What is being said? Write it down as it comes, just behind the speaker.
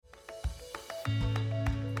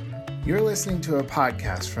You're listening to a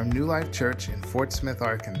podcast from New Life Church in Fort Smith,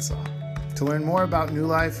 Arkansas. To learn more about New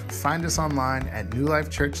Life, find us online at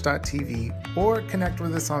newlifechurch.tv or connect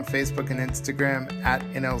with us on Facebook and Instagram at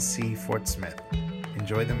NLC Fort Smith.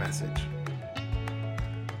 Enjoy the message.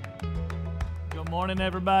 Good morning,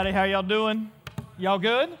 everybody. How y'all doing? Y'all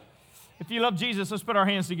good? If you love Jesus, let's put our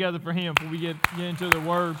hands together for Him before we get into the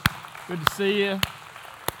Word. Good to see you.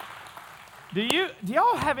 Do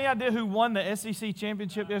y'all have any idea who won the SEC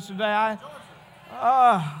championship yesterday?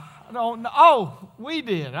 I don't know. Oh, we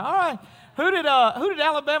did. All right. Who did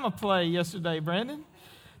Alabama play yesterday, Brandon?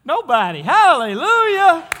 Nobody.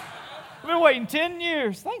 Hallelujah. I've been waiting 10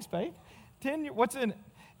 years. Thanks, babe. 10 years. What's in it?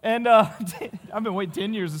 And I've been waiting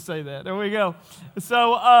 10 years to say that. There we go.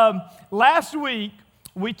 So last week,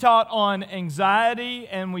 we taught on anxiety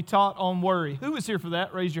and we taught on worry. Who was here for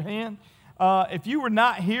that? Raise your hand. If you were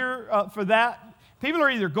not here for that, people are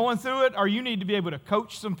either going through it or you need to be able to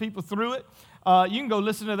coach some people through it. You can go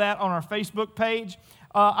listen to that on our Facebook page.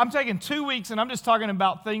 I'm taking 2 weeks and I'm just talking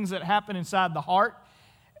about things that happen inside the heart.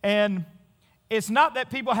 And it's not that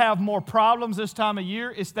people have more problems this time of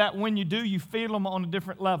year. It's that when you do, you feel them on a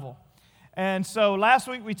different level. And so last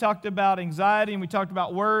week we talked about anxiety and we talked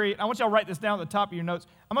about worry. I want y'all to write this down at the top of your notes.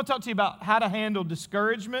 I'm going to talk to you about how to handle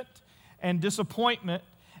discouragement and disappointment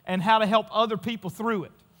and how to help other people through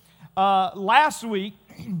it. Last week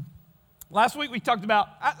we talked about,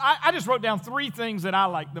 I just wrote down 3 things that I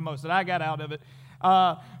like the most, that I got out of it.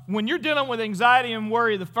 When you're dealing with anxiety and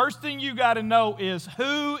worry, the first thing you got to know is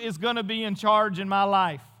who is going to be in charge in my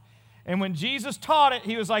life. And when Jesus taught it,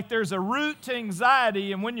 he was like, there's a root to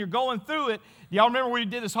anxiety, and when you're going through it, y'all remember we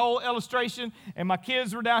did this whole illustration, and my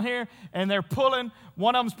kids were down here, and they're pulling,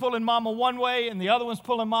 one of them's pulling mama one way, and the other one's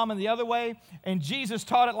pulling mama the other way, and Jesus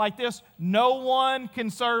taught it like this: no one can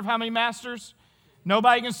serve how many masters?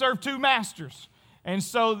 Nobody can serve 2 masters. And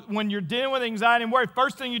so when you're dealing with anxiety and worry,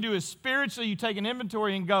 first thing you do is spiritually you take an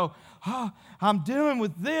inventory and go, I'm dealing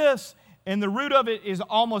with this, and the root of it is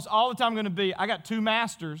almost all the time going to be, I got 2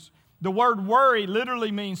 masters. The word worry literally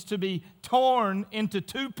means to be torn into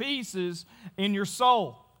 2 pieces in your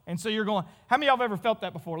soul. And so you're going, how many of y'all have ever felt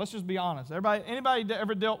that before? Let's just be honest. Anybody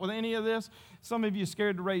ever dealt with any of this? Some of you are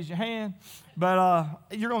scared to raise your hand, but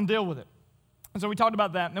you're going to deal with it. And so we talked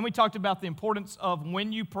about that. And then we talked about the importance of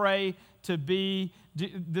when you pray to be,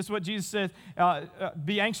 this is what Jesus says,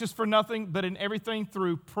 be anxious for nothing, but in everything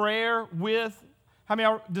through prayer with, how many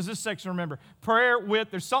of y'all does this section remember? Prayer with,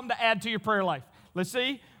 there's something to add to your prayer life. Let's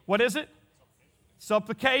see. What is it?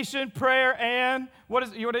 Supplication, prayer, and what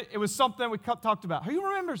is it? It was something we talked about. Who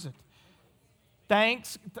remembers it?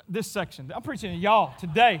 Thanks. This section. I'm preaching to y'all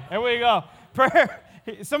today. There we go. Prayer.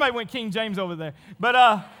 Somebody went King James over there.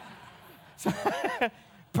 But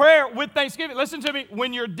prayer with thanksgiving. Listen to me.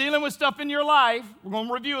 When you're dealing with stuff in your life, we're going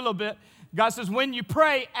to review a little bit. God says, when you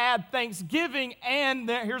pray, add thanksgiving, and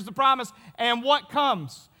here's the promise, and what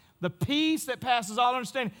comes? The peace that passes all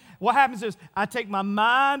understanding. What happens is I take my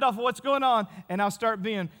mind off of what's going on and I'll start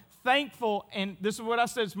being thankful. And this is what I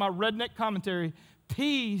said. It's my redneck commentary.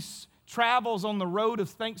 Peace travels on the road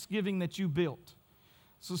of thanksgiving that you built.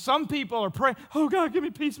 So some people are praying, oh, God, give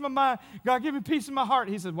me peace in my mind. God, give me peace in my heart.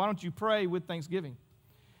 He said, why don't you pray with thanksgiving?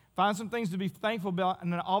 Find some things to be thankful about,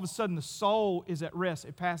 and then all of a sudden the soul is at rest.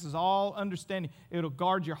 It passes all understanding. It'll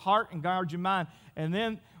guard your heart and guard your mind. And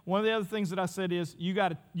then one of the other things that I said is you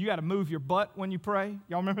got to move your butt when you pray.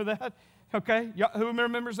 Y'all remember that? Okay? Who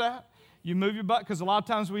remembers that? You move your butt, because a lot of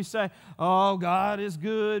times we say, oh, God is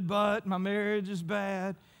good, but my marriage is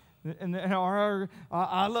bad. Or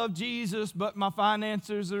I love Jesus, but my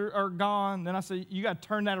finances are gone. Then I say, you got to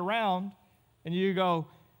turn that around, and you go,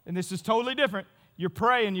 and this is totally different. You're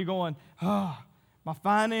praying, you're going, my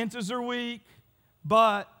finances are weak,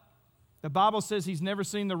 but the Bible says he's never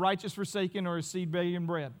seen the righteous forsaken or his seed begging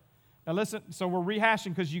bread. Now listen, so we're rehashing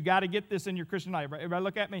because you got to get this in your Christian life. Everybody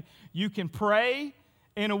look at me. You can pray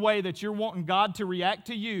in a way that you're wanting God to react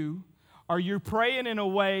to you, or you're praying in a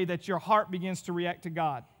way that your heart begins to react to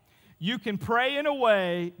God. You can pray in a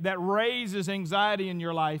way that raises anxiety in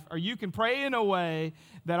your life, or you can pray in a way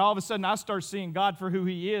that all of a sudden I start seeing God for who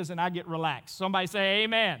He is and I get relaxed. Somebody say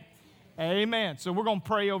amen. Amen. So we're going to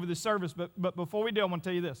pray over the service, but before we do, I want to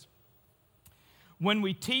tell you this. When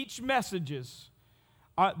we teach messages,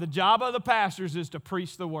 the job of the pastors is to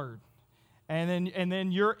preach the word. And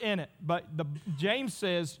then you're in it. But James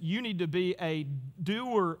says you need to be a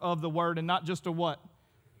doer of the word and not just a what?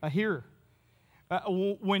 A hearer.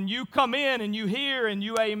 When you come in and you hear and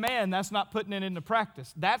you amen, that's not putting it into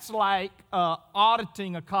practice. That's like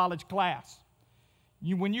auditing a college class.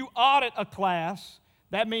 When you audit a class,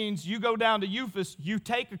 that means you go down to UFAS, you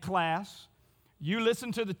take a class, You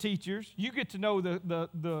listen to the teachers. You get to know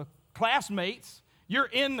the classmates. You're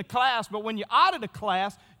in the class, but when you're out of the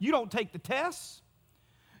class, you don't take the tests.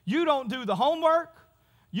 You don't do the homework.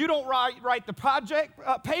 You don't write the project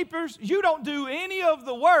papers. You don't do any of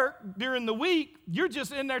the work during the week. You're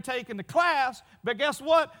just in there taking the class. But guess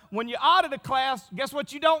what? When you're out of the class, guess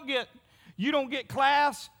what you don't get? You don't get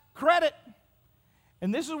class credit.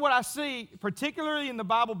 And this is what I see, particularly in the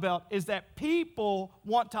Bible Belt, is that people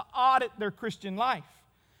want to audit their Christian life.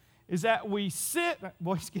 Is that we sit,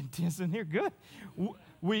 boy, it's getting tense in here, good.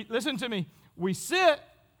 Listen to me, we sit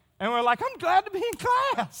and we're like, I'm glad to be in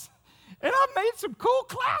class. And I've made some cool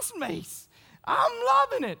classmates. I'm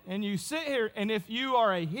loving it. And you sit here, and if you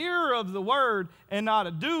are a hearer of the word and not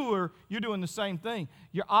a doer, you're doing the same thing.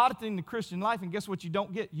 You're auditing the Christian life, and guess what you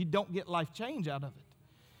don't get? You don't get life change out of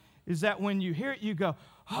it. Is that when you hear it, you go,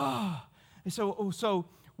 ah. And so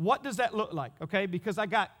what does that look like, okay? Because I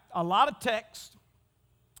got a lot of text,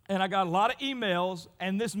 and I got a lot of emails,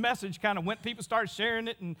 and this message kind of went, people started sharing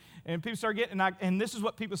it, and people started getting, and this is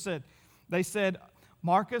what people said. They said,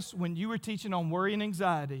 Marcus, when you were teaching on worry and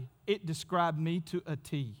anxiety, it described me to a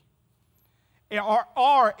T.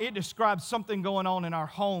 Or it describes something going on in our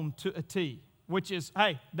home to a T, which is,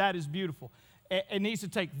 hey, that is beautiful. It needs to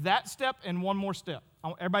take that step and one more step.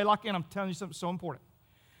 Everybody lock in, I'm telling you something so important.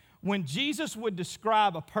 When Jesus would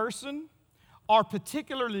describe a person, or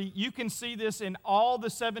particularly, you can see this in all the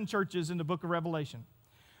 7 churches in the book of Revelation.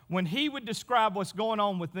 When he would describe what's going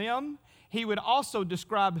on with them, he would also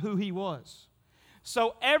describe who he was.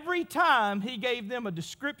 So every time he gave them a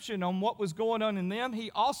description on what was going on in them,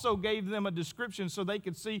 he also gave them a description so they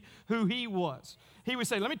could see who he was. He would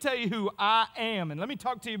say, let me tell you who I am, and let me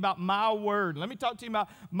talk to you about my word. Let me talk to you about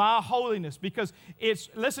my holiness, because it's,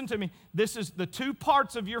 listen to me, this is the 2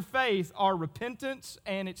 parts of your faith are repentance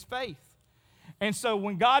and it's faith. And so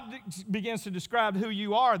when God begins to describe who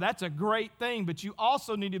you are, that's a great thing, but you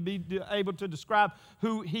also need to be able to describe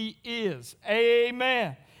who he is.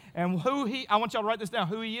 Amen. And I want y'all to write this down.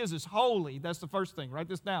 Who he is holy. That's the first thing. Write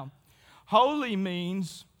this down. Holy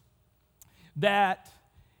means that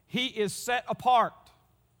he is set apart.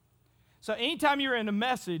 So anytime you're in a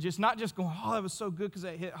message, it's not just going, oh, that was so good because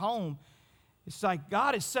it hit home. It's like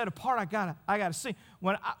God is set apart. I gotta see.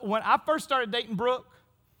 When I first started dating Brooke,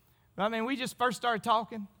 we just first started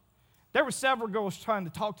talking. There were several girls trying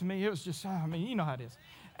to talk to me. It was just, you know how it is.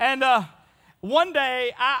 And one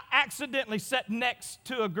day, I accidentally sat next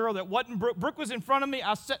to a girl that wasn't Brooke. Brooke was in front of me.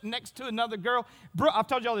 I sat next to another girl. Brooke, I've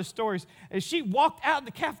told you all these stories. And she walked out of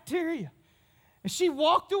the cafeteria. And she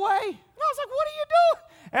walked away. And I was like, what are you doing?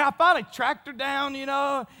 And I finally tracked her down,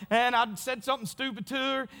 and I said something stupid to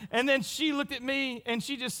her. And then she looked at me, and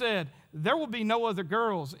she just said, there will be no other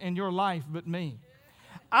girls in your life but me.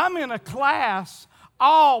 I'm in a class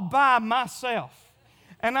all by myself.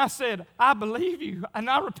 And I said, I believe you, and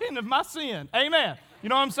I repent of my sin. Amen. You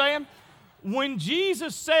know what I'm saying? When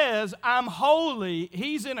Jesus says, I'm holy,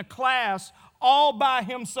 he's in a class all by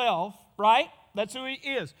himself, right? That's who he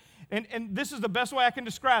is. And this is the best way I can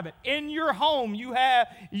describe it. In your home, you have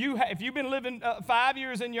if you've been living 5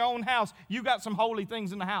 years in your own house, you got some holy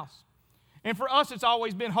things in the house. And for us, it's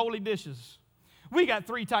always been holy dishes. We got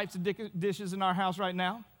 3 types of dishes in our house right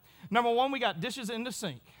now. Number 1, we got dishes in the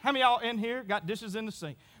sink. How many of y'all in here got dishes in the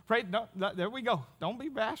sink? There we go. Don't be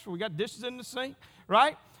bashful. We got dishes in the sink,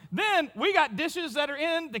 right? Then we got dishes that are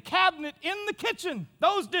in the cabinet in the kitchen,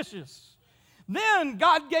 those dishes. Then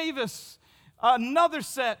God gave us another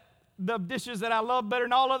set of dishes that I love better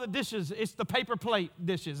than all other dishes. It's the paper plate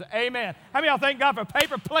dishes. Amen. How many of y'all thank God for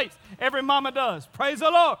paper plates? Every mama does. Praise the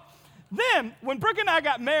Lord. Then, when Brooke and I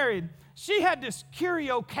got married, she had this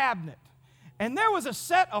curio cabinet. And there was a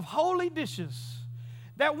set of holy dishes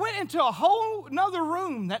that went into a whole nother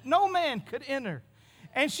room that no man could enter.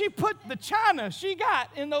 And she put the china she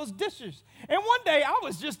got in those dishes. And one day I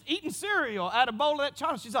was just eating cereal out of a bowl of that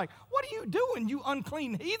china. She's like, what are you doing, you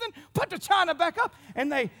unclean heathen? Put the china back up.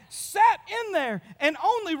 And they sat in there, and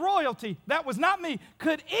only royalty, that was not me,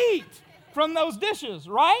 could eat from those dishes,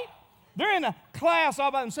 right? They're in a class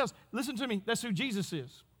all by themselves. Listen to me, that's who Jesus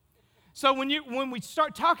is. So when we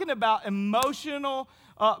start talking about emotional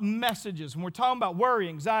messages, when we're talking about worry,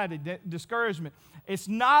 anxiety, discouragement, it's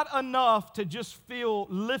not enough to just feel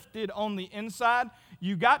lifted on the inside.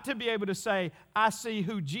 You got to be able to say, I see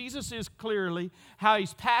who Jesus is clearly, how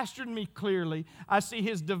he's pastored me clearly. I see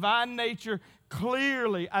his divine nature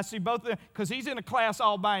clearly. I see both of them, because he's in a class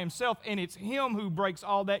all by himself, and it's him who breaks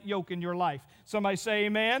all that yoke in your life. Somebody say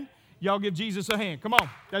amen. Y'all give Jesus a hand. Come on.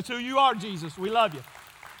 That's who you are, Jesus. We love you.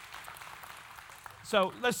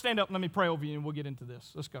 So let's stand up and let me pray over you, and we'll get into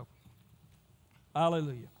this. Let's go.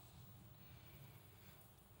 Hallelujah.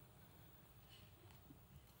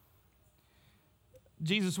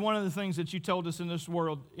 Jesus, one of the things that you told us in this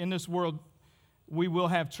world we will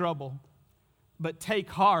have trouble, but take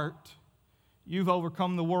heart, you've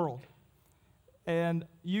overcome the world. And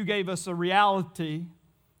you gave us a reality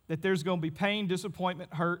that there's going to be pain,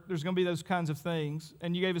 disappointment, hurt. There's going to be those kinds of things.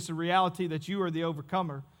 And you gave us a reality that you are the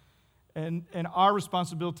overcomer. And our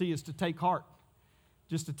responsibility is to take heart,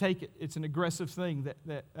 just to take it. It's an aggressive thing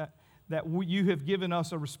that you have given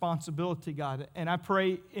us a responsibility, God. And I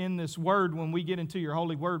pray in this word, when we get into your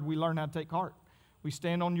holy word, we learn how to take heart. We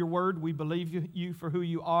stand on your word, we believe you for who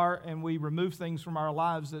you are, and we remove things from our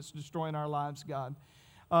lives that's destroying our lives, God.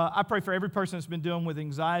 I pray for every person that's been dealing with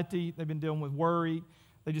anxiety, they've been dealing with worry,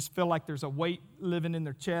 they just feel like there's a weight living in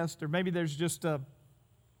their chest, or maybe there's just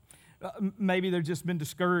maybe they've just been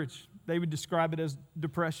discouraged. They would describe it as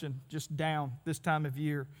depression, just down this time of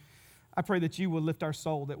year. I pray that you will lift our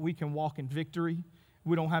soul, that we can walk in victory.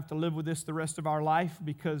 We don't have to live with this the rest of our life,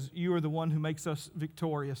 because you are the one who makes us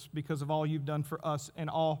victorious because of all you've done for us and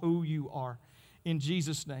all who you are. In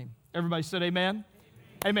Jesus' name. Everybody said amen?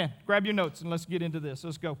 Amen. Grab your notes and let's get into this.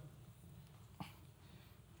 Let's go.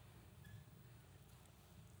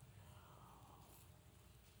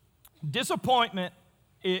 Disappointment,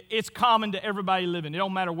 it's common to everybody living. It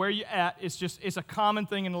don't matter where you're at. It's a common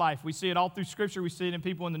thing in life. We see it all through Scripture. We see it in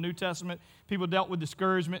people in the New Testament. People dealt with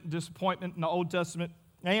discouragement and disappointment in the Old Testament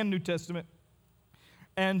and New Testament.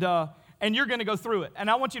 And you're going to go through it.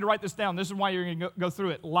 And I want you to write this down. This is why you're going to go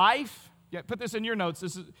through it. Life, put this in your notes.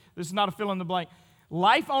 This is not a fill in the blank.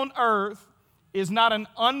 Life on earth is not an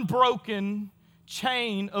unbroken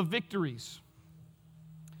chain of victories.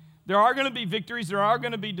 There are going to be victories, there are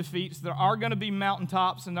going to be defeats, there are going to be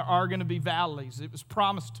mountaintops, and there are going to be valleys. It was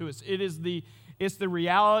promised to us. It's the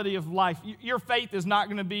reality of life. Your faith is not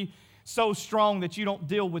going to be so strong that you don't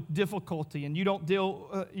deal with difficulty and you don't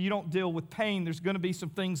deal with pain. There's going to be some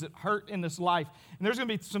things that hurt in this life, and there's going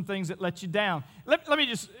to be some things that let you down. Let me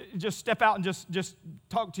just step out and just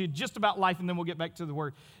talk to you just about life, and then we'll get back to the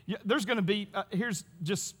word. There's going to be, here's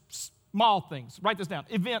just small things. Write this down.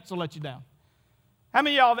 Events will let you down. How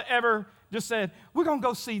many of y'all have ever just said, we're going to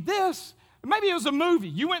go see this? Maybe it was a movie.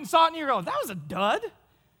 You went and saw it and you're going, that was a dud.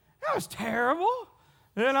 That was terrible.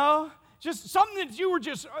 Just something that you were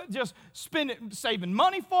just saving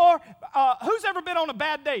money for. Who's ever been on a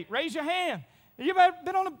bad date? Raise your hand. You ever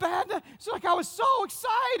been on a bad date? It's like I was so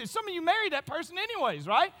excited. Some of you married that person anyways,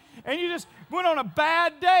 right? And you just went on a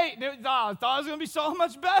bad date. I thought it was going to be so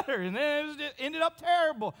much better. And then it ended up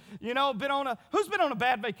terrible. Who's been on a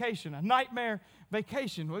bad vacation, a nightmare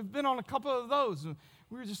vacation? We've been on a couple of those. And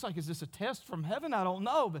we were just like, is this a test from heaven? I don't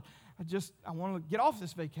know, but I want to get off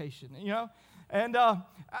this vacation, And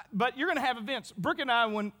but you're going to have events. Brooke and I,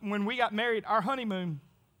 when we got married, our honeymoon,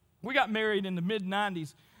 we got married in the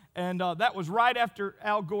mid-'90s, and that was right after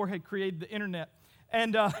Al Gore had created the internet.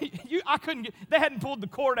 And they hadn't pulled the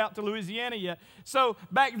cord out to Louisiana yet. So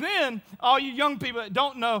back then, all you young people that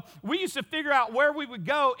don't know, we used to figure out where we would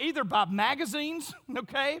go either by magazines,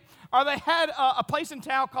 okay, or they had a place in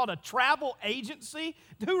town called a travel agency.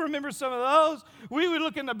 Who remembers some of those? We would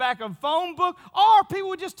look in the back of a phone book, or people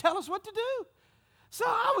would just tell us what to do. So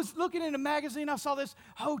I was looking in a magazine. I saw this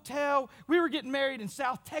hotel. We were getting married in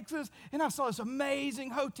South Texas, and I saw this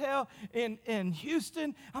amazing hotel in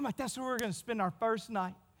Houston. I'm like, that's where we're going to spend our first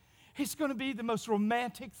night. It's going to be the most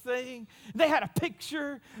romantic thing. They had a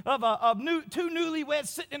picture of two newlyweds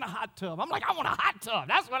sitting in a hot tub. I'm like, I want a hot tub.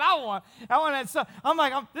 That's what I want. I want that stuff. I'm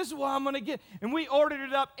like, this is what I'm going to get. And we ordered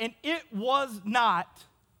it up, and it was not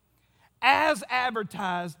as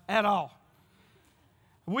advertised at all.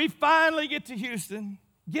 We finally get to Houston,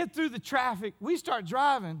 get through the traffic. We start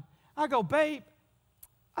driving. I go, babe,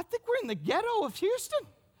 I think we're in the ghetto of Houston.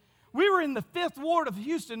 We were in the 5th ward of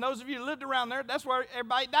Houston. Those of you who lived around there, that's where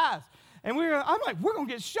everybody dies. And I'm like, we're going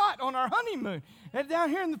to get shot on our honeymoon. And down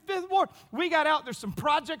here in the 5th ward, we got out. There's some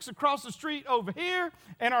projects across the street over here,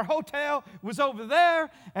 and our hotel was over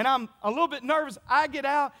there. And I'm a little bit nervous. I get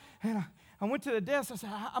out, and I went to the desk. I said,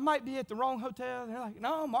 I might be at the wrong hotel. And they're like,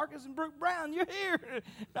 no, Marcus and Brooke Brown, you're here. And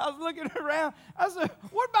I was looking around. I said,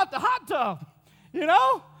 what about the hot tub?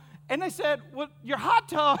 And they said, well, your hot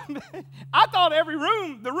tub. I thought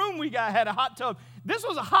the room we got had a hot tub. This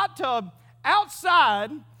was a hot tub outside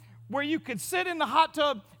where you could sit in the hot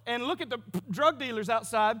tub and look at the drug dealers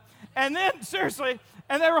outside. And then, seriously,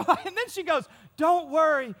 and they were like, and then she goes, don't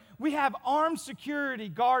worry, we have armed security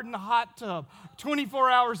guarding the hot tub 24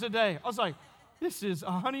 hours a day. I was like, this is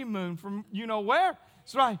a honeymoon from where.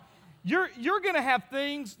 That's right. You're going to have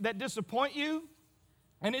things that disappoint you,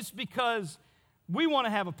 and it's because we want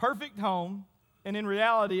to have a perfect home, and in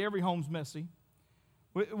reality, every home's messy.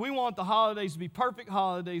 We want the holidays to be perfect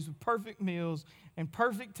holidays with perfect meals and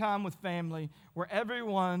perfect time with family where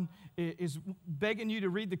everyone is begging you to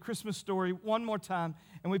read the Christmas story one more time,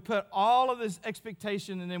 and we put all of this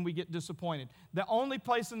expectation and then we get disappointed. The only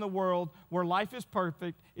place in the world where life is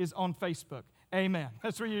perfect is on Facebook. Amen.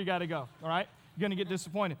 That's where you got to go, all right? You're going to get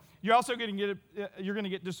disappointed. You're also going to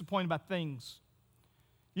get disappointed by things.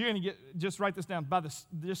 You're going to get, just write this down, by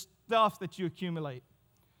the stuff that you accumulate.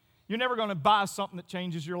 You're never going to buy something that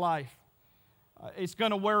changes your life. It's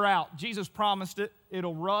going to wear out. Jesus promised it.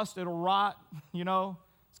 It'll rust. It'll rot. You know,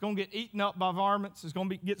 it's going to get eaten up by varmints. It's going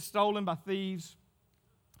to get stolen by thieves.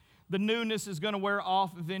 The newness is going to wear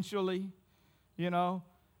off eventually. You know,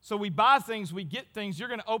 so we buy things, we get things. You're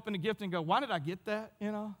going to open a gift and go, "Why did I get that?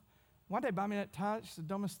 You know, why did they buy me that tie? It's the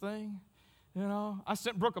dumbest thing." You know, I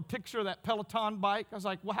sent Brooke a picture of that Peloton bike. I was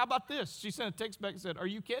like, "Well, how about this?" She sent a text back and said, "Are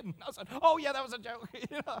you kidding?" I said, "Oh, yeah, that was a joke."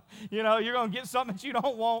 You know, you're going to get something that you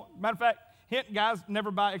don't want. Matter of fact, hint, guys,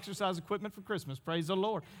 never buy exercise equipment for Christmas. Praise the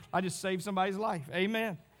Lord. I just saved somebody's life.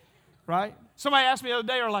 Amen. Right? Somebody asked me the other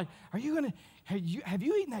day, have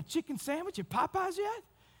you eaten that chicken sandwich at Popeyes yet?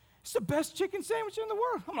 It's the best chicken sandwich in the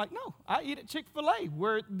world. I'm like, "No, I eat at Chick-fil-A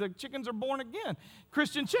where the chickens are born again.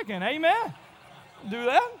 Christian chicken. Amen." Do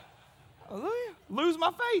that. Hallelujah. Lose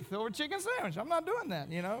my faith over chicken sandwich. I'm not doing that,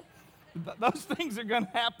 you know. Those things are going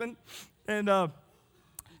to happen. And,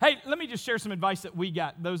 hey, let me just share some advice that we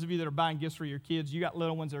got. Those of you that are buying gifts for your kids, you got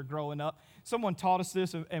little ones that are growing up. Someone taught us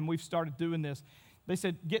this, and we've started doing this. They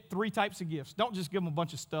said, get 3 types of gifts. Don't just give them a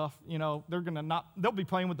bunch of stuff. You know, they'll be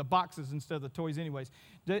playing with the boxes instead of the toys anyways.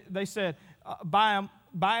 They said, buy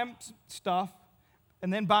them stuff,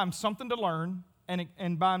 and then buy them something to learn.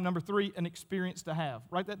 And buy them, number 3, an experience to have.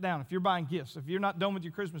 Write that down. If you're buying gifts, if you're not done with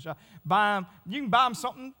your Christmas shop, buy them. You can buy them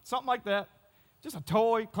something like that. Just a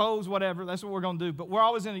toy, clothes, whatever. That's what we're going to do. But we're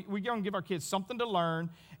going to give our kids something to learn,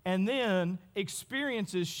 and then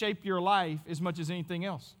experiences shape your life as much as anything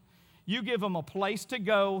else. You give them a place to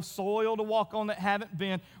go, soil to walk on that haven't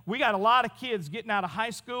been. We got a lot of kids getting out of high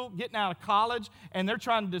school, getting out of college, and they're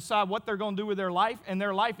trying to decide what they're going to do with their life, and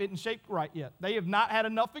their life isn't shaped right yet. They have not had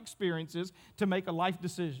enough experiences to make a life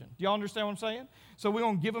decision. Do y'all understand what I'm saying? So we're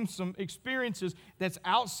going to give them some experiences that's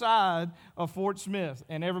outside of Fort Smith.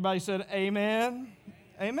 And everybody said, "Amen."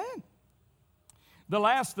 Amen. The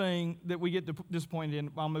last thing that we get disappointed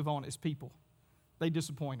in, I'll move on, is people. They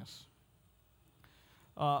disappoint us.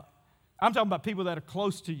 I'm talking about people that are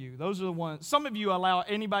close to you. Those are the ones. Some of you allow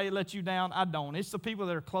anybody to let you down. I don't. It's the people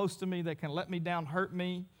that are close to me that can let me down, hurt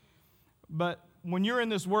me. But when you're in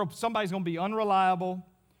this world, somebody's going to be unreliable.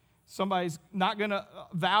 Somebody's not going to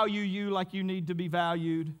value you like you need to be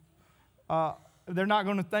valued. They're not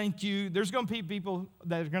going to thank you. There's going to be people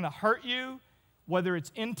that are going to hurt you, whether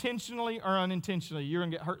it's intentionally or unintentionally. You're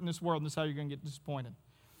going to get hurt in this world, and that's how you're going to get disappointed.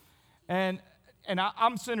 And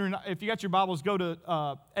I'm centering, if you got your Bibles, go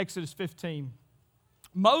to Exodus 15.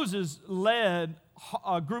 Moses led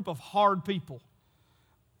a group of hard people.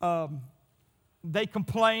 They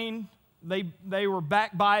complained. They were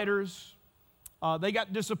backbiters. They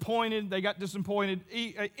got disappointed.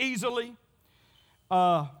 Easily.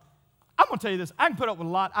 I'm going to tell you this. I can put up with a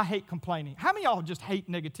lot. I hate complaining. How many of y'all just hate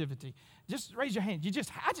negativity? Just raise your hand.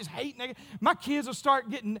 I just hate negative. My kids will start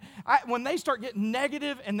when they start getting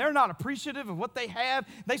negative and they're not appreciative of what they have,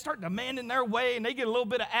 they start demanding their way and they get a little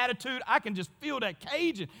bit of attitude. I can just feel that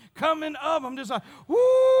cage coming up. I'm just like,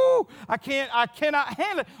 whoo, I cannot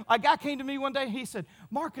handle it. A guy came to me one day, he said,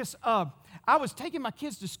 "Marcus, I was taking my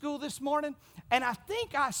kids to school this morning, and I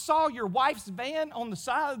think I saw your wife's van on the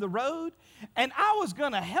side of the road, and I was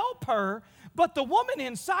going to help her, but the woman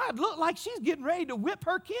inside looked like she's getting ready to whip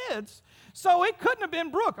her kids, so it couldn't have been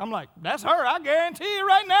Brooke." I'm like, "That's her, I guarantee you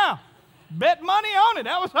right now. Bet money on it,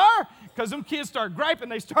 that was her." Because them kids start griping,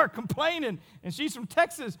 they start complaining, and she's from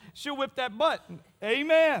Texas, she'll whip that butt.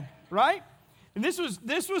 Amen, right? And this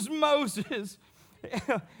was Moses.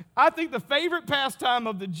 I think the favorite pastime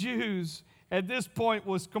of the Jews at this point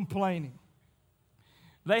was complaining.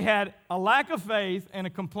 They had a lack of faith and a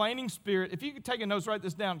complaining spirit. If you could take a note, write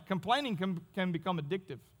this down. Complaining can become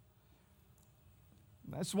addictive.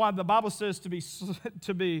 That's why the Bible says to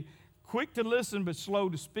be quick to listen but slow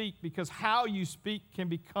to speak, because how you speak can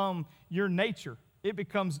become your nature. It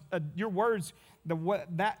becomes your words.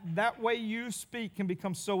 That way you speak can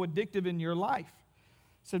become so addictive in your life.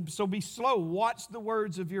 So be slow. Watch the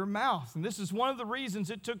words of your mouth. And this is one of the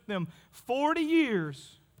reasons it took them 40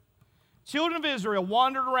 years. Children of Israel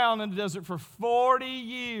wandered around in the desert for 40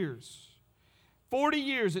 years. 40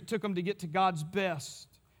 years it took them to get to God's best.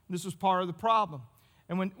 And this was part of the problem.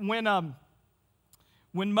 And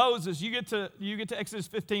when Moses, you get to Exodus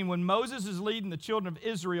 15, when Moses is leading the children of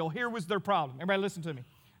Israel, here was their problem. Everybody listen to me.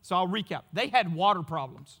 So I'll recap. They had water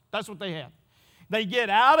problems. That's what they had. They get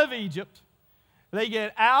out of Egypt. They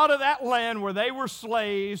get out of that land where they were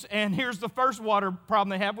slaves, and here's the first water problem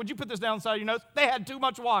they have. Would you put this down inside your notes? They had too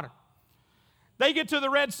much water. They get to the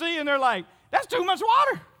Red Sea, and they're like, that's too much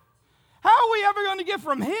water. How are we ever going to get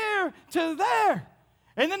from here to there?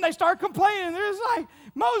 And then they start complaining. They're just like,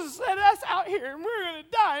 Moses said us out here, and we're going to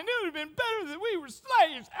die, and it would have been better that we were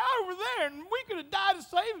slaves out over there, and we could have died as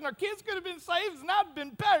slaves, and our kids could have been slaves, and that would have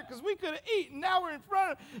been better because we could have eaten. Now we're in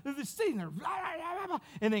front of the sea, and they're blah, blah, blah, blah.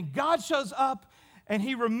 And then God shows up, and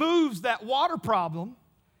he removes that water problem.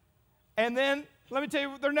 And then, let me tell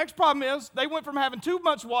you what their next problem is. They went from having too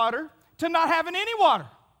much water to not having any water.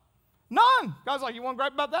 None. God's like, you want to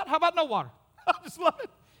gripe about that? How about no water? I just love it.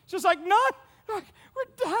 It's just like, none. Like, we're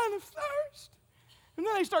dying of thirst. And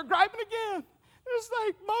then they start griping again. It's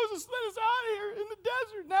like, Moses let us out here in the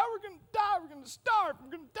desert. Now we're going to die. We're going to starve.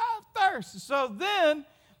 We're going to die of thirst. So then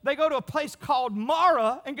they go to a place called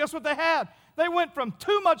Marah, and guess what they had? They went from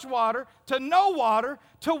too much water to no water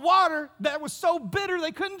to water that was so bitter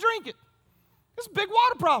they couldn't drink it. It's big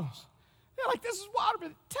water problems. They're like, this is water,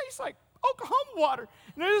 but it tastes like Oklahoma water.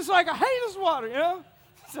 And they're just like, I hate this water, you know?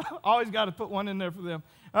 So always got to put one in there for them,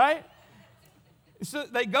 all right? So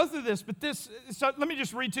they go through this, but so let me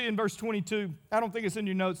just read to you in verse 22. I don't think it's in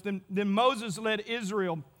your notes. Then Moses led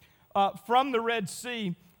Israel from the Red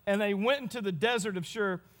Sea, and they went into the desert of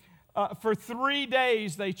Shur. For 3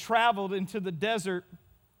 days they traveled into the desert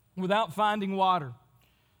without finding water.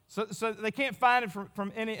 So they can't find it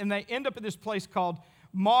from any, and they end up at this place called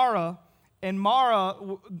Marah. And Marah,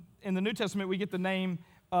 in the New Testament, we get the name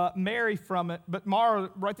Mary from it. But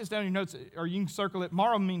Marah, write this down in your notes, or you can circle it.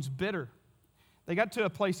 Marah means bitter. They got to a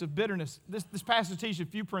place of bitterness. This passage teaches a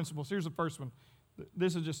few principles. Here's the first one.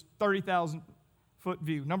 This is just 30,000-foot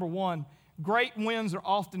view. Number one, great wins are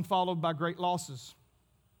often followed by great losses.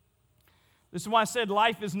 This is why I said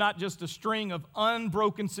life is not just a string of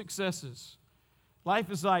unbroken successes.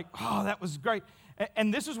 Life is like, oh, that was great.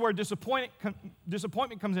 And this is where disappointment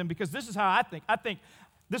comes in, because this is how I think. I think,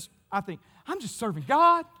 I'm just serving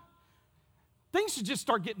God. Things should just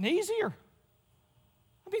start getting easier.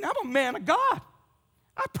 I mean, I'm a man of God.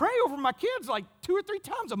 I pray over my kids like 2 or 3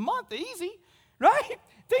 times a month, easy, right?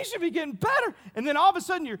 Things should be getting better. And then all of a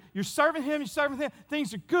sudden, you're serving him,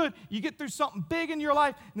 things are good. You get through something big in your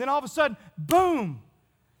life, and then all of a sudden, boom,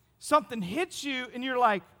 something hits you, and you're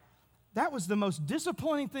like, that was the most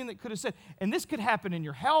disappointing thing that could have said. And this could happen in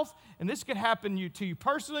your health, and this could happen to you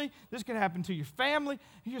personally, this could happen to your family.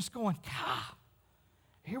 And you're just going, God,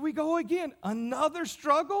 here we go again, another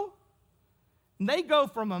struggle. And they go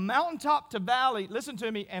from a mountaintop to valley, listen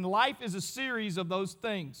to me, and life is a series of those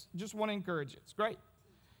things. Just want to encourage you. It's great.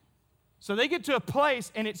 So they get to a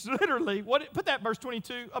place, and it's literally, put that verse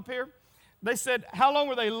 22 up here. They said, how long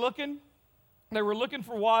were they looking? They were looking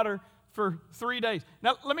for water for 3 days.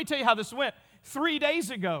 Now, let me tell you how this went. 3 days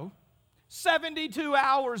ago, 72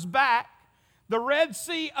 hours back, the Red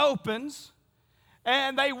Sea opens,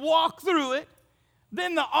 and they walk through it.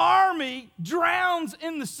 Then the army drowns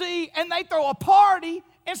in the sea, and they throw a party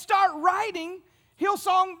and start writing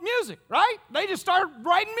Hillsong music, right? They just start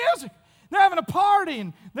writing music. They're having a party,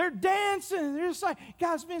 and they're dancing. They're just like,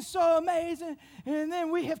 God's been so amazing, and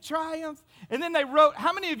then we have triumphed. And then they wrote,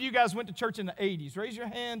 how many of you guys went to church in the 80s? Raise your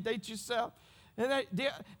hand, date yourself. And do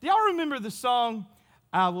y'all remember the song,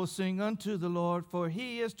 I will sing unto the Lord, for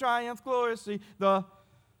he has triumphed gloriously. Y'all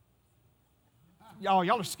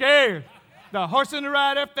are scared. The horse and the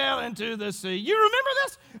rider fell into the sea. You remember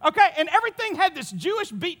this? Okay, and everything had this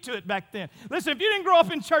Jewish beat to it back then. Listen, if you didn't grow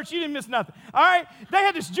up in church, you didn't miss nothing. All right? They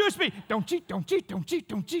had this Jewish beat. Don't cheat, don't cheat, don't cheat,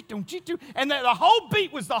 don't cheat, don't cheat. And the whole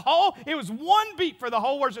beat was it was one beat for the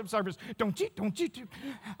whole worship service. Don't cheat, don't cheat.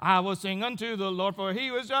 I will sing unto the Lord, for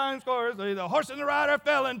he was giant gloriously. The horse and the rider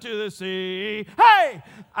fell into the sea. Hey,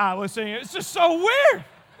 I was singing. It's just so weird.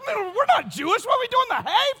 I mean, we're not Jewish. What are we doing the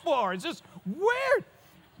hay for? It's just weird.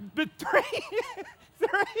 But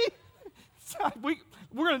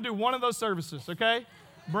we're going to do one of those services, okay?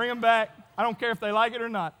 Bring them back. I don't care if they like it or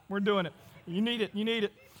not. We're doing it. You need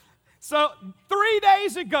it. So 3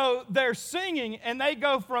 days ago, they're singing, and they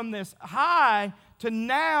go from this high to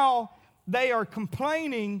now they are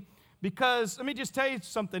complaining because, let me just tell you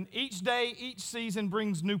something. Each day, each season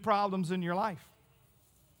brings new problems in your life.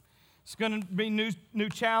 It's going to be new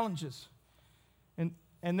challenges.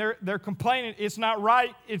 And they're complaining. It's not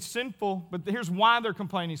right. It's sinful. But here's why they're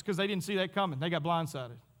complaining. It's because they didn't see that coming. They got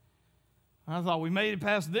blindsided. And I thought, we made it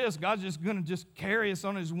past this. God's just going to just carry us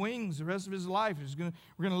on his wings the rest of his life. We're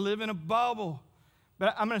going to live in a bubble.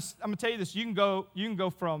 But I'm gonna tell you this. You can go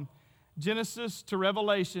from Genesis to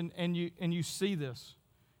Revelation, and you see this.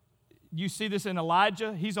 You see this in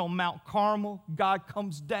Elijah. He's on Mount Carmel. God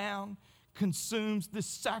comes down, consumes this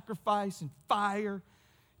sacrifice in fire,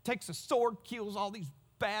 takes a sword, kills all these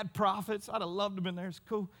bad prophets. I'd have loved to have been there. It's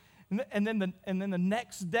cool. And then the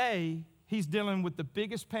next day, he's dealing with the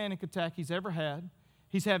biggest panic attack he's ever had.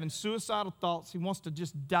 He's having suicidal thoughts. He wants to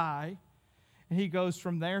just die. And he goes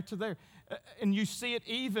from there to there. And you see it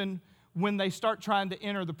even when they start trying to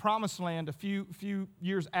enter the promised land a few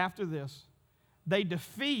years after this. They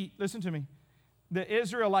defeat, listen to me, the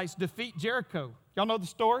Israelites defeat Jericho. Y'all know the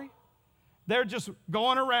story? They're just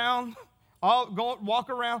going around, walk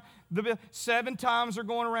around. 7 times they're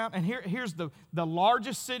going around. And here's the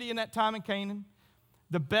largest city in that time in Canaan,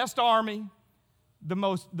 the best army,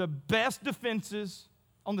 the best defenses.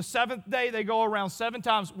 On the 7th day, they go around 7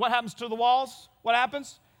 times. What happens to the walls? What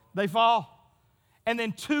happens? They fall. And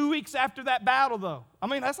then 2 weeks after that battle, though, I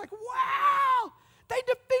mean, that's like, wow, they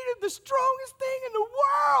defeated the strongest thing in the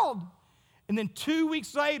world. And then 2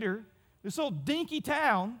 weeks later, this little dinky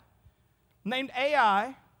town named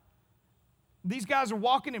Ai, these guys are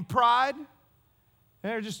walking in pride.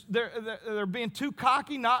 They're being too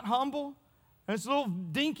cocky, not humble. And this little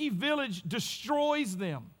dinky village destroys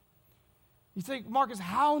them. You think, Marcus,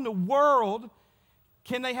 how in the world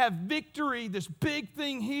can they have victory, this big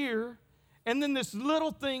thing here, and then this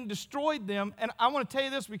little thing destroyed them? And I want to tell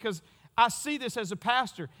you this because I see this as a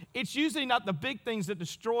pastor. It's usually not the big things that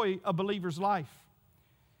destroy a believer's life.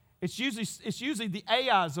 It's usually the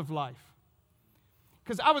AIs of life.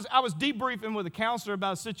 Because I was debriefing with a counselor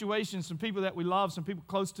about a situation, some people that we love, some people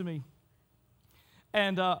close to me.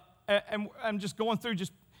 And I'm just going through,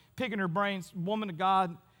 just picking her brains, woman of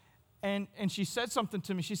God. And she said something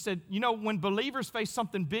to me. She said, you know, when believers face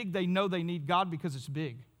something big, they know they need God because it's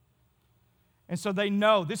big. And so they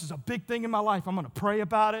know this is a big thing in my life. I'm going to pray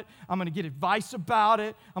about it. I'm going to get advice about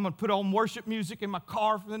it. I'm going to put on worship music in my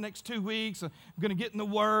car for the next 2 weeks. I'm going to get in the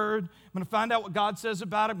Word. I'm going to find out what God says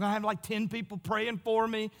about it. I'm going to have like 10 people praying for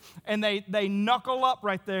me. And they knuckle up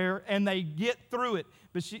right there and they get through it.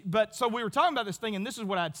 But so we were talking about this thing, and this is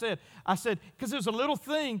what I'd said. I said, because it was a little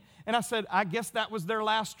thing, and I said, I guess that was their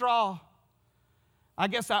last straw. I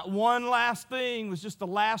guess that one last thing was just the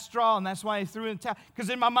last straw, and that's why they threw in the towel. Because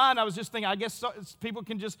in my mind, I was just thinking, I guess people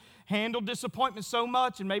can just handle disappointment so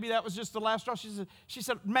much, and maybe that was just the last straw. She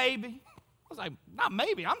said, maybe. I was like, not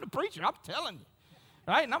maybe. I'm the preacher. I'm telling you.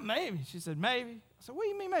 Right? Not maybe. She said, maybe. I said, what do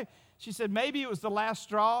you mean maybe? She said, maybe it was the last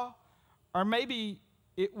straw, or maybe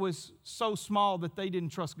it was so small that they didn't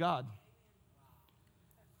trust God.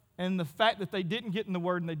 And the fact that they didn't get in the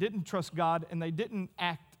Word and they didn't trust God and they didn't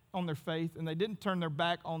act on their faith and they didn't turn their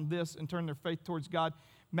back on this and turn their faith towards God,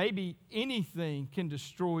 maybe anything can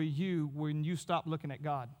destroy you when you stop looking at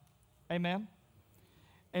God. Amen?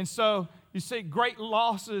 And so you see, great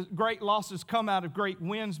losses come out of great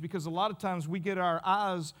wins because a lot of times we get our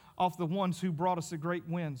eyes off the ones who brought us the great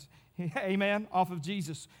wins. Amen? Off of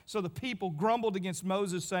Jesus. So the people grumbled against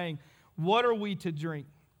Moses saying, what are we to drink?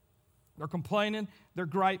 They're complaining, they're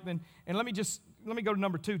griping. And let me go to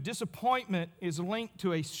number 2. Disappointment is linked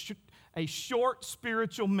to a short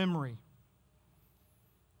spiritual memory.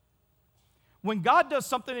 When God does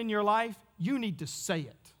something in your life, you need to say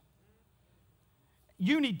it.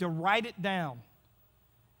 You need to write it down.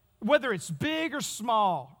 Whether it's big or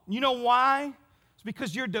small. You know why? It's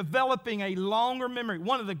because you're developing a longer memory.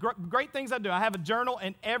 One of the great things I do, I have a journal,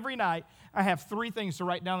 and every night I have 3 things to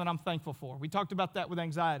write down that I'm thankful for. We talked about that with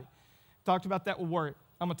anxiety. Talked about that with worry.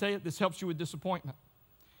 I'm going to tell you, this helps you with disappointment.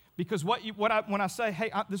 Because when I say,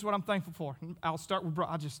 hey, this is what I'm thankful for, I'll start with Brooke.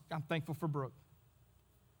 I'm thankful for Brooke.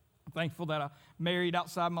 I'm thankful that I married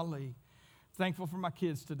outside my league. Thankful for my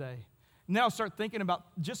kids today. And then I'll start thinking about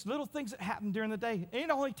just little things that happen during the day. And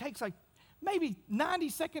it only takes like maybe 90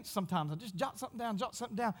 seconds sometimes. I just jot something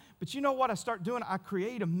down. But you know what I start doing? I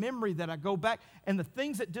create a memory that I go back. And the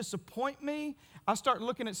things that disappoint me, I start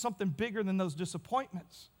looking at something bigger than those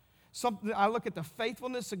disappointments. I look at the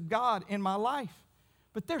faithfulness of God in my life.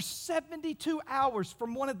 But there's 72 hours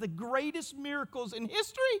from one of the greatest miracles in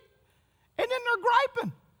history. And then they're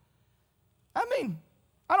griping. I mean,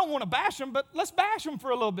 I don't want to bash them, but let's bash them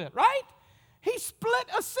for a little bit, right? He split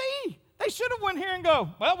a sea. They should have went here and go,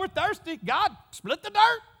 well, we're thirsty. God, split the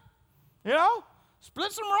dirt. You know,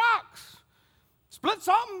 split some rocks. Split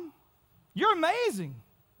something. You're amazing.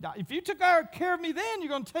 Now, if you took care of me then, you're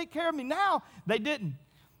going to take care of me now. They didn't.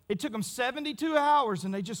 It took them 72 hours,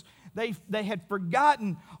 and they had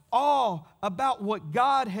forgotten all about what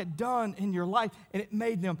God had done in your life, and it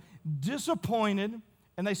made them disappointed,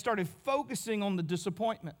 and they started focusing on the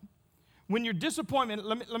disappointment. When you're disappointed,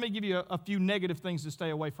 let me give you a few negative things to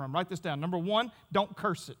stay away from. Write this down. Number one, don't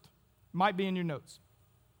curse it. Might be in your notes.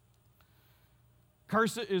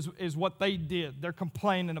 Curse it is what they did. They're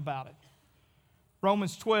complaining about it.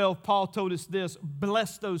 Romans 12, Paul told us this,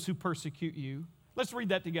 bless those who persecute you. Let's read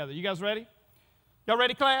that together. You guys ready? Y'all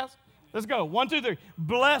ready, class? Let's go. 1, 2, 3.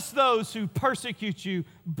 Bless those who persecute you.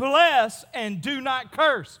 Bless and do not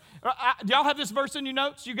curse. Do y'all have this verse in your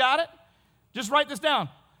notes? You got it? Just write this down.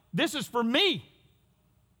 This is for me.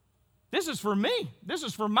 This is for me. This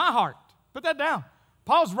is for my heart. Put that down.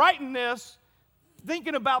 Paul's writing this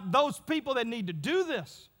thinking about those people that need to do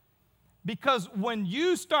this. Because when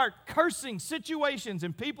you start cursing situations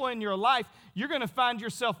and people in your life, you're going to find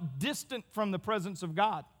yourself distant from the presence of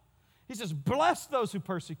God. He says, bless those who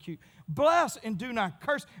persecute. Bless and do not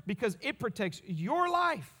curse, because it protects your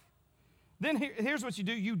life. Then here's what you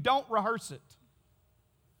do. You don't rehearse it.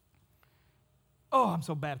 Oh, I'm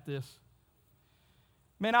so bad at this.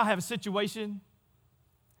 Man, I'll have a situation,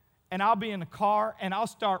 and I'll be in the car, and I'll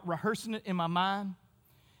start rehearsing it in my mind,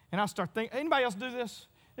 and I'll start thinking, anybody else do this?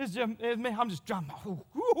 It's me. I'm just driving.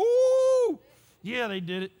 Yeah, they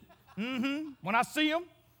did it. When I see them,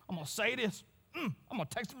 I'm going to say this. I'm going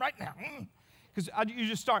to text them right now. Because you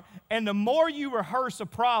just start. And the more you rehearse a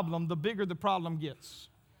problem, the bigger the problem gets.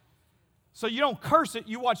 So you don't curse it.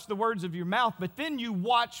 You watch the words of your mouth, but then you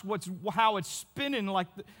watch how it's spinning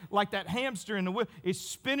like that hamster in the wheel. It's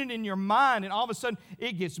spinning in your mind, and all of a sudden,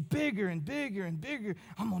 it gets bigger and bigger and bigger.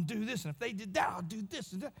 I'm going to do this, and if they did that, I'll do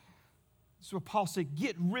this and that. That's what Paul said,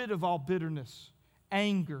 get rid of all bitterness,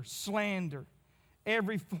 anger, slander,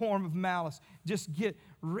 every form of malice. Just get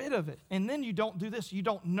rid of it. And then you don't do this. You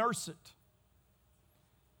don't nurse it.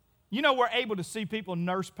 You know, we're able to see people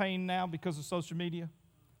nurse pain now because of social media.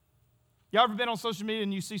 Y'all ever been on social media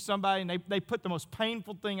and you see somebody and they put the most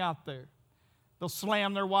painful thing out there? They'll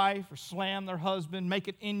slam their wife or slam their husband, make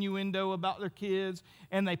an innuendo about their kids,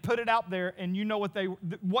 and they put it out there, and you know what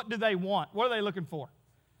do they want? What are they looking for?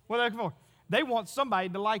 What are they looking for? They want somebody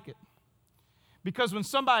to like it. Because when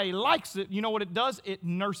somebody likes it, you know what it does? It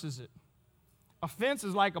nurses it. Offense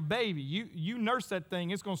is like a baby. You nurse that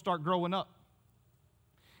thing, it's going to start growing up.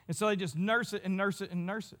 And so they just nurse it and nurse it and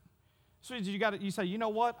nurse it. So you say, you know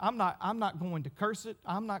what? I'm not going to curse it.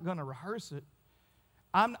 I'm not going to rehearse it.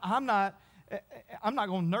 I'm not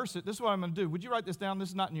going to nurse it. This is what I'm going to do. Would you write this down? This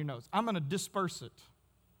is not in your notes. I'm going to disperse it.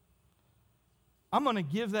 I'm going to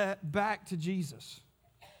give that back to Jesus.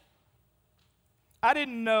 I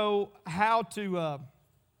didn't know how to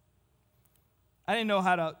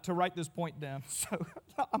write this point down. So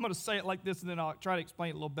I'm going to say it like this, and then I'll try to explain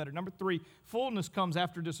it a little better. Number 3, fullness comes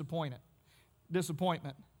after disappointment.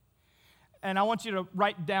 And I want you to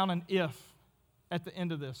write down an if at the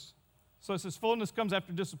end of this. So it says fullness comes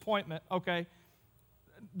after disappointment. Okay,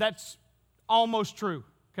 that's almost true,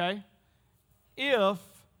 okay? If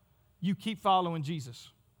you keep following Jesus.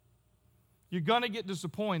 You're going to get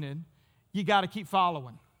disappointed. You got to keep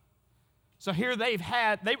following. So here they're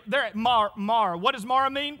at Mara. What does Mara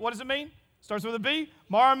mean? What does it mean? Starts with a B.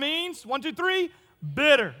 Mara means, 1, 2, 3,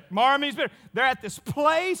 bitter. Mara means bitter. They're at this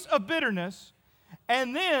place of bitterness.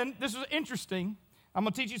 And then, this is interesting. I'm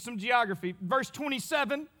going to teach you some geography. Verse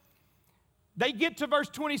 27, they get to verse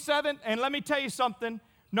 27, and let me tell you something.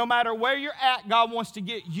 No matter where you're at, God wants to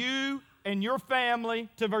get you and your family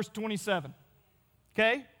to verse 27.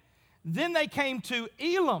 Okay? Then they came to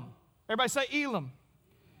Elim. Everybody say Elim.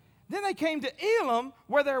 Then they came to Elim,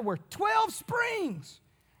 where there were 12 springs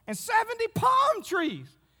and 70 palm trees.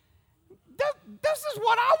 This is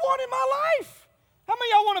what I want in my life. How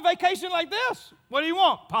many of y'all want a vacation like this? What do you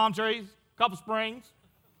want? Palm trees, a couple springs,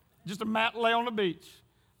 just a mat lay on the beach.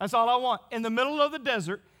 That's all I want. In the middle of the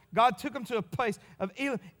desert, God took them to a place of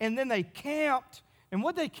Elim, and then they camped. And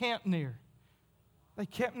what they camped near? They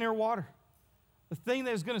camped near water. The thing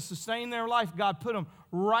that is going to sustain their life, God put them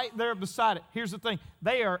right there beside it. Here's the thing.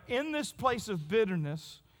 They are in this place of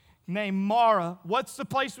bitterness named Mara. What's the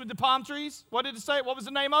place with the palm trees? What did it say? What was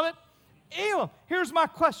the name of it? Elim. Here's my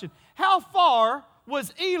question. How far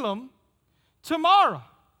was Elim to Mara?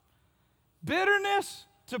 Bitterness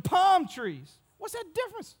to palm trees. What's that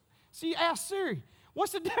difference? See, ask Siri.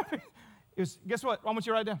 What's the difference? Guess what? I want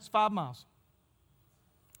you to write it down. It's 5 miles.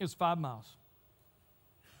 It was 5 miles.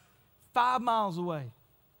 5 miles away.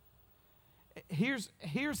 Here's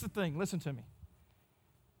the thing. Listen to me.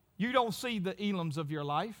 You don't see the Elims of your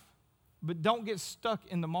life, but don't get stuck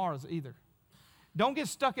in the Maras either. Don't get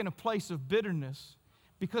stuck in a place of bitterness,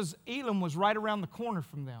 because Elim was right around the corner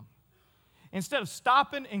from them. Instead of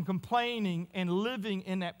stopping and complaining and living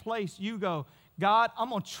in that place, you go, God, I'm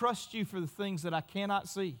going to trust you for the things that I cannot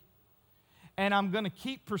see. And I'm going to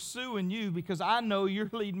keep pursuing you because I know you're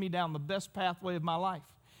leading me down the best pathway of my life.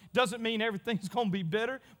 Doesn't mean everything's going to be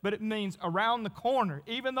better, but it means around the corner,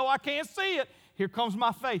 even though I can't see it, here comes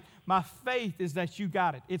my faith. My faith is that you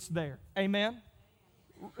got it. It's there. Amen?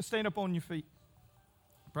 Stand up on your feet.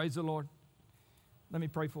 Praise the Lord. Let me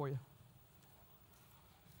pray for you.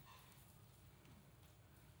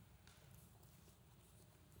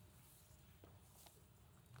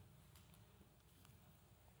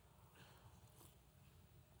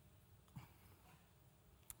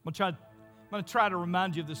 I'm going to try to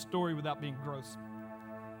remind you of this story without being gross.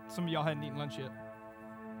 Some of y'all hadn't eaten lunch yet.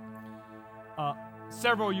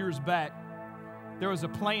 Several years back, there was a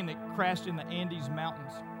plane that crashed in the Andes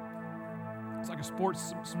Mountains. It's like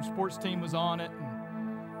some sports team was on it.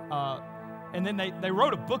 And then they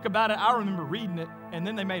wrote a book about it. I remember reading it, and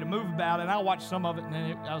then they made a movie about it, and I watched some of it, and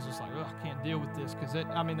then I was just like, I can't deal with this, because they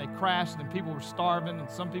crashed, and people were starving, and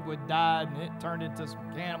some people had died, and it turned into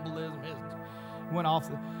some cannibalism. It went off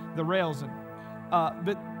the rails.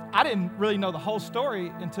 But I didn't really know the whole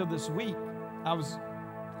story until this week.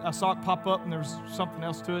 I saw it pop up, and there was something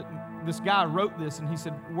else to it, and this guy wrote this, and he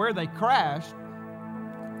said where they crashed,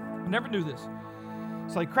 I never knew this.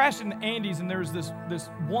 So they crashed in the Andes, and there was this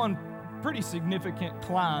one pretty significant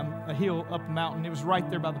climb, a hill up a mountain. It was right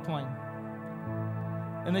there by the plane.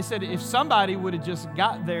 And they said if somebody would have just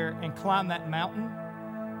got there and climbed that mountain,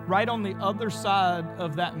 right on the other side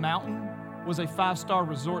of that mountain was a 5-star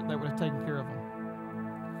resort that would have taken care of them.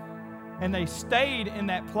 And they stayed in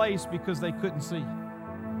that place because they couldn't see.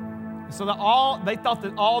 So they thought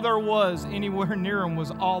that all there was anywhere near them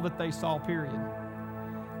was all that they saw, period.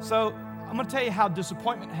 So I'm going to tell you how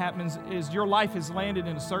disappointment happens is your life has landed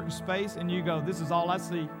in a certain space and you go, this is all I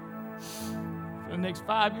see for the next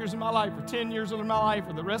 5 years of my life or 10 years of my life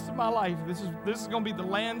or the rest of my life. This is going to be the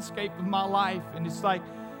landscape of my life. And it's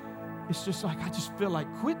just like I just feel like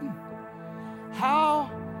quitting. How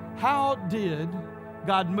did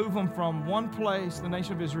God move them from one place, the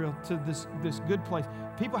nation of Israel, to this good place?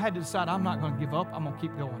 People had to decide, I'm not going to give up. I'm going to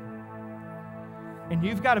keep going. And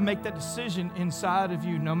you've got to make that decision inside of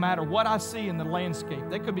you no matter what I see in the landscape.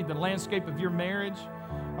 That could be the landscape of your marriage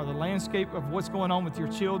or the landscape of what's going on with your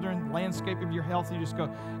children, the landscape of your health. You just go,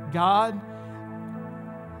 God,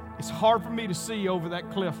 it's hard for me to see over that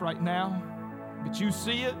cliff right now, but you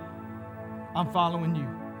see it. I'm following you.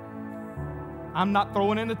 I'm not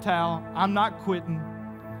throwing in the towel. I'm not quitting.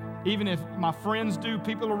 Even if my friends do,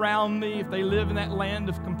 people around me, if they live in that land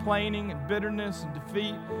of complaining and bitterness and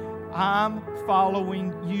defeat, I'm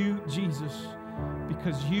following you, Jesus,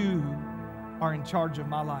 because you are in charge of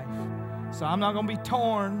my life. So I'm not going to be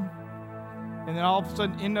torn and then all of a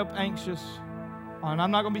sudden end up anxious. And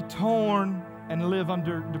I'm not going to be torn and live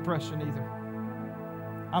under depression either.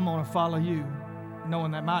 I'm going to follow you,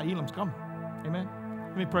 knowing that my Elam's coming. Amen.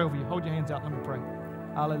 Let me pray over you. Hold your hands out. Let me pray.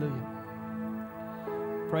 Hallelujah.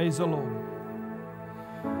 Praise the Lord.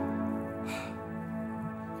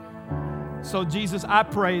 So, Jesus, I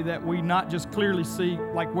pray that we not just clearly see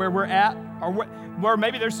like where we're at, or where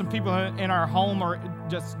maybe there's some people in our home or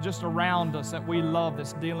just around us that we love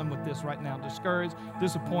that's dealing with this right now. Discouraged,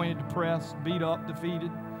 disappointed, depressed, beat up,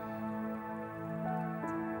 defeated.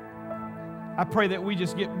 I pray that we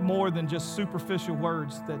just get more than just superficial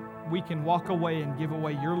words, that we can walk away and give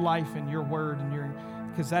away your life and your word,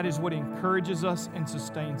 because that is what encourages us and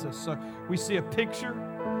sustains us. So we see a picture,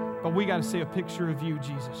 but we got to see a picture of you,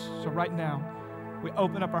 Jesus. So right now, we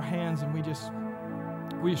open up our hands and we just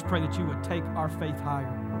pray that you would take our faith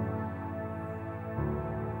higher.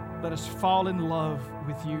 Let us fall in love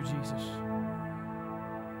with you, Jesus,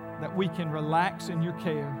 that we can relax in your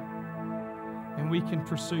care and we can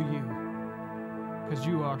pursue you, because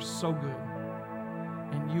you are so good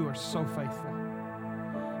and you are so faithful.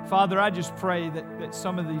 Father, I just pray that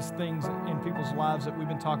some of these things in people's lives that we've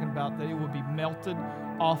been talking about, that it will be melted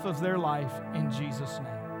off of their life in Jesus' name.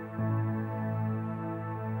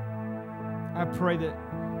 I pray that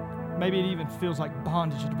maybe it even feels like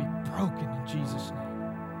bondage to be broken in Jesus' name.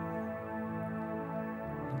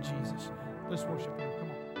 In Jesus' name. Let's worship him. Come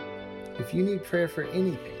on. If you need prayer for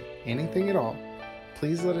anything at all,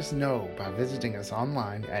 please let us know by visiting us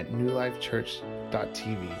online at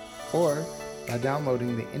newlifechurch.tv or by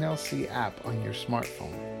downloading the NLC app on your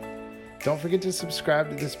smartphone. Don't forget to subscribe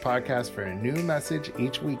to this podcast for a new message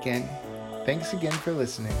each weekend. Thanks again for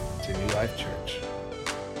listening to New Life Church.